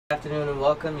Good afternoon and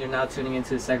welcome. You're now tuning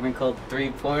into a segment called Three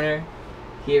Pointer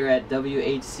here at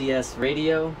WHCS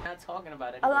Radio. Not talking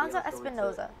about it. Alonzo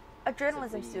Espinoza, a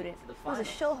journalism student who's a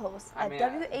show host at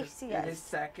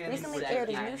WHCS, recently aired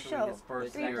his new show,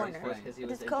 Three Pointer, with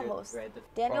his co-host,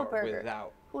 Daniel Berger,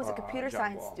 who is a computer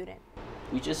science student.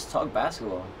 We just talk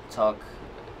basketball, talk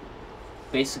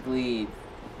basically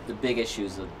the big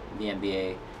issues of the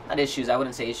NBA. Not issues, I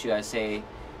wouldn't say issue, I'd say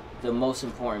the most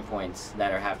important points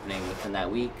that are happening within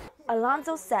that week.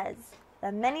 Alonzo says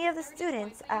that many of the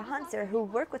students at Hunter who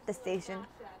work with the station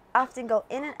often go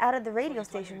in and out of the radio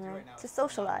station room to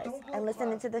socialize and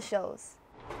listen into the shows.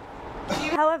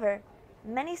 However,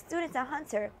 many students at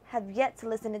Hunter have yet to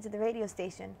listen into the radio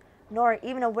station, nor are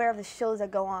even aware of the shows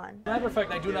that go on. As a matter of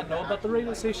fact, I do not know about the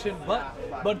radio station,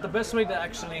 but the best way to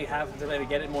actually have to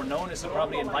get it more known is to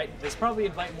probably invite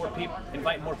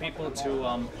more people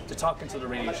to talk into the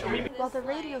radio show. Maybe. While the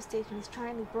radio station is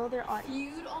trying to grow their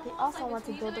audience, they also want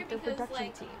to build up their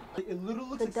production team.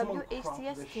 The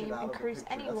WHCS team encourages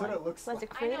anyone who has a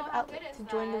creative outlet to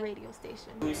join the radio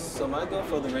station. So my goal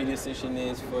for the radio station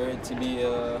is for it to be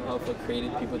a hub for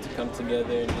creative people to come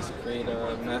together and just create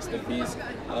a masterpiece.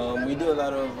 We do a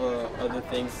lot of other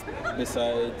things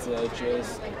besides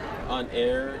just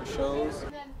on-air shows.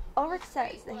 Ulrich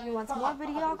says that he wants more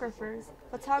videographers,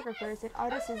 photographers, and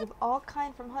artists of all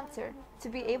kinds from Hunter to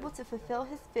be able to fulfill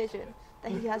his vision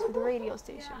that he has for the radio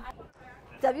station.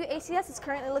 WHCS is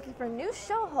currently looking for new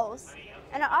show hosts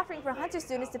and are offering for Hunter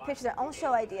students to pitch their own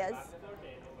show ideas.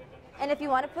 And if you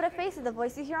want to put a face to the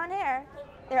voice you hear on air,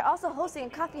 they're also hosting a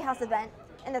coffee house event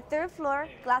in the 3rd floor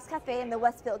Glass Cafe in the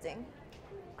West Building.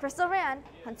 Crystal Rand,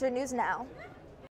 Hunter News Now.